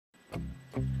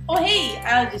Oh hey,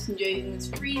 I was just enjoying this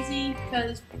Freezy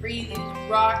because Freezy's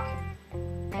rock,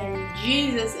 and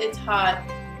Jesus, it's hot.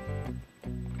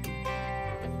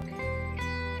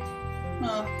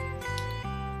 Huh.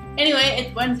 Anyway,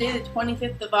 it's Wednesday the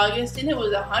 25th of August and it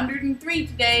was 103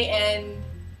 today and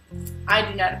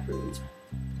I do not approve.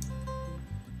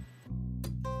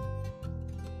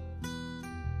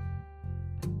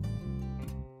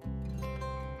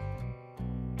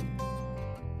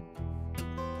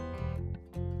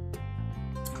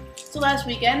 So last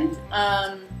weekend,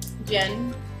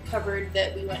 Jen covered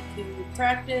that we went to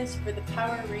practice for the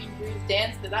Power Rangers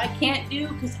dance that I can't do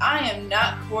because I am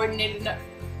not coordinated enough.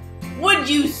 Would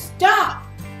you stop?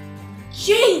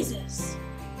 Jesus!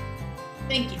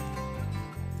 Thank you.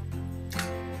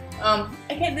 I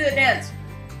can't do the dance.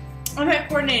 I'm not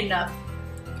coordinated enough.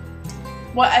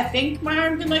 What I think my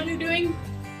arms and legs are doing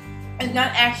is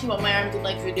not actually what my arms and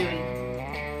legs are doing.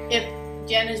 If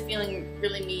Jen is feeling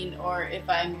really mean or if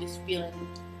I'm just feeling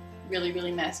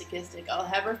really masochistic, I'll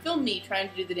have her film me trying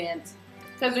to do the dance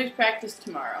because there's practice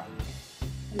tomorrow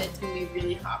and it's going to be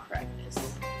really hot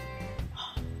practice.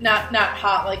 Not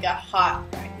hot like a hot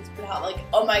practice, but hot like,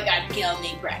 oh my god, kill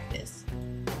me practice.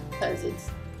 Because it's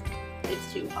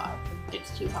too hot.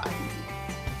 It's too hot.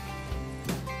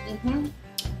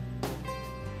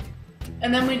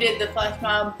 And then we did the flash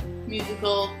mob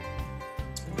musical,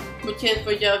 which she has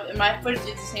footage of, and my footage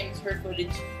is the same as her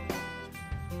footage.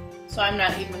 So I'm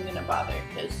not even gonna bother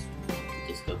because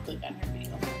just go click on her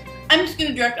video. I'm just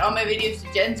gonna direct all my videos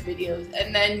to Jen's videos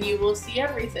and then you will see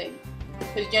everything.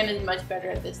 Because Jen is much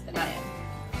better at this than I am.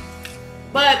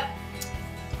 But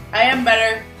I am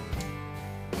better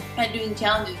at doing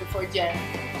challenges before Jen.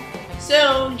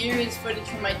 So here is footage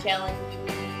from my challenge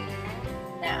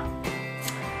now.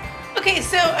 Okay,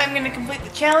 so I'm gonna complete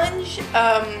the challenge.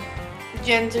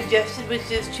 Jen suggested, which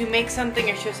is to make something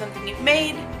or show something you've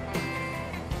made.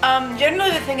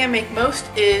 Generally the thing I make most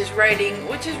is writing,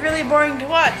 which is really boring to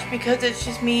watch because it's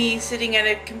just me sitting at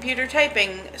a computer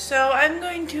typing. So I'm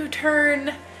going to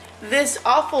turn this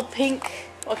awful pink,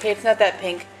 okay, it's not that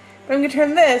pink, but I'm going to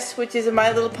turn this, which is a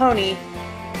My Little Pony,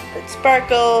 that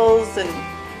sparkles and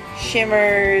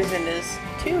shimmers and is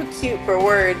too cute for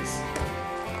words.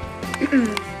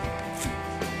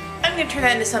 I'm going to turn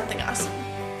that into something awesome.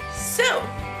 So,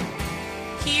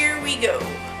 here we go.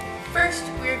 First,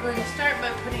 we're going to start by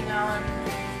putting on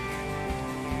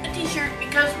a t-shirt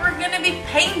because we're going to be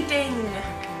painting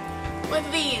with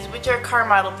these, which are car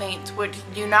model paints, which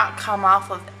do not come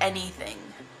off of anything.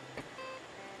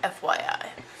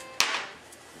 FYI.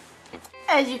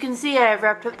 As you can see, I have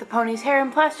wrapped up the pony's hair in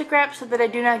plastic wrap so that I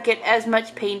do not get as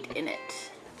much paint in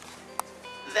it.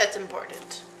 That's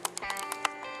important.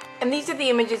 And these are the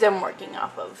images I'm working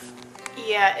off of.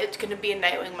 Yeah, it's going to be a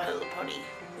Nightwing My Little Pony.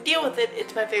 Deal with it,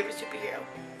 it's my favorite superhero.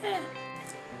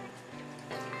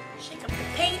 Shake up the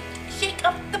paint, shake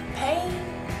up the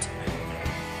paint.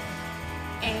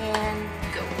 And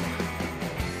go.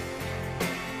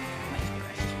 My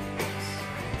question is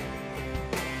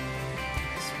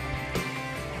this one.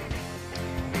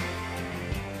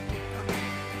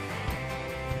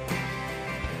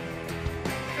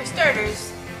 For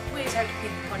starters, we just have to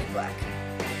paint the pony black.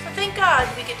 So thank God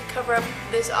we get to cover up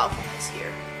this awfulness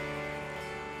here.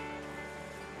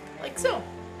 Like so.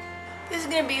 This is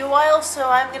going to be a while, so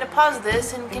I'm going to pause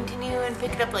this and continue and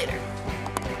pick it up later.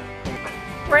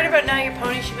 Right about now, your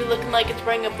pony should be looking like it's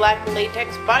wearing a black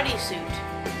latex bodysuit.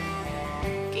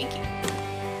 Kinky.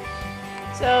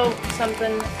 So,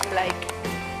 something like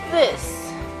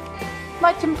this.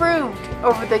 Much improved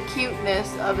over the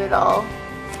cuteness of it all.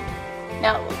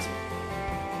 Now it looks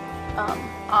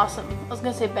awesome. I was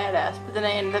going to say badass, but then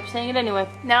I ended up saying it anyway.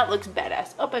 Now it looks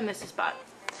badass. Oh, I missed a spot.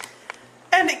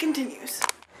 And it continues.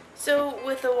 So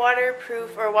with a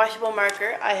waterproof or washable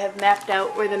marker, I have mapped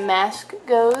out where the mask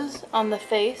goes on the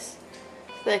face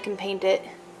so that I can paint it.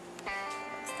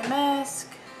 That's the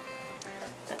mask.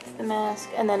 That's the mask.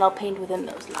 And then I'll paint within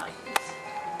those lines.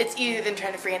 It's easier than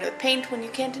trying to freehand it with paint when you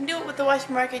can't undo it with the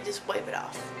washable marker, just wipe it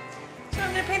off. So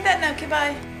I'm going to paint that now. Okay,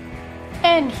 bye.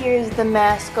 And here's the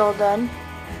mask all done.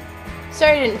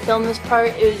 Sorry I didn't film this part.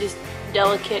 It was just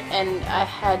delicate and I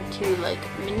had to like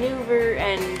maneuver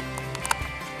and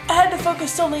I had to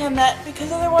focus solely on that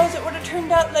because otherwise it would have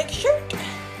turned out like shirt.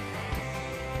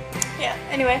 Yeah,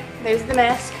 anyway, there's the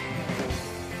mask.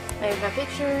 There's my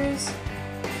pictures.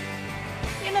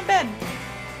 Yeah, not bad.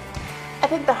 I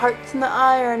think the hearts in the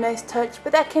eye are a nice touch,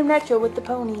 but that came natural with the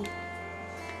pony.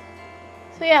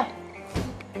 So yeah.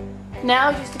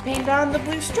 Now just to paint on the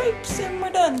blue stripes and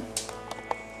we're done.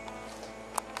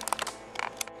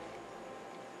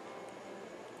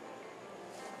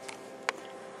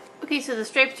 Okay, so the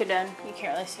stripes are done. You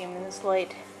can't really see them in this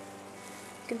light.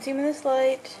 You can see them in this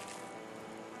light.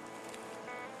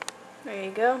 There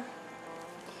you go.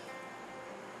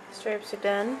 Stripes are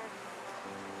done.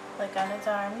 Like on its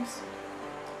arms.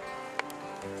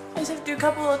 I just have to do a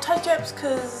couple of touch-ups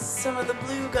because some of the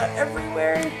blue got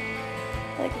everywhere.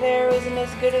 Like there wasn't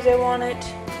as good as I want it.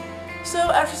 So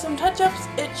after some touch-ups,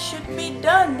 it should be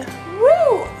done.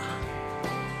 Woo!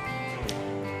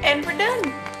 And we're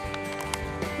done.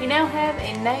 We now have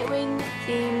a Nightwing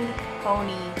themed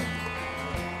pony.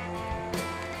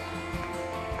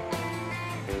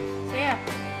 So yeah,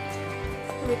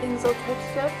 everything's all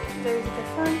touched up. There's the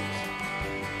front.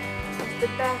 There's the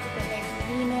back with a nice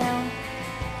V now.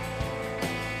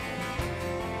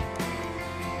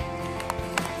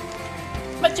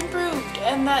 Much improved,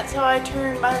 and that's how I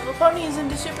turn My Little Ponies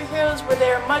into superheroes, where they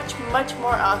are much, much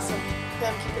more awesome. So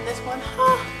I'm keeping this one.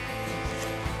 Huh.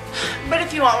 But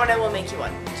if you want one, I will make you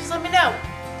one. Just let me know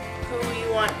who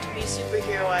you want to be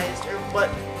superheroized, or what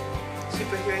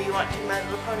superhero you want to be My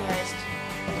Little Ponyized.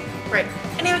 Right.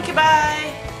 Anyway,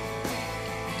 goodbye!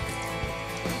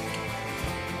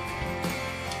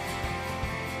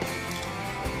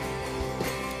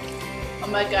 Oh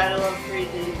my god, I love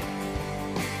freezing.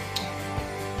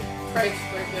 Prices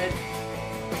were good.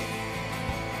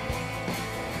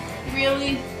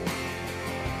 Really?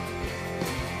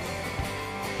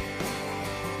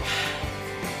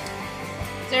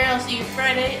 Sarah, I'll see you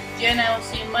Friday. Jen, I will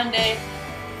see you Monday.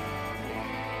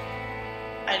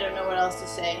 I don't know what else to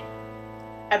say.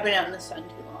 I've been out in the sun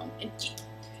too long. And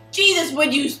Jesus,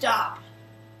 would you stop?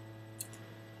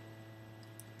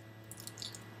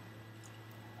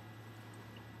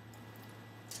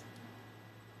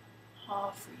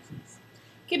 Oh, freezes.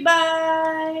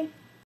 Goodbye.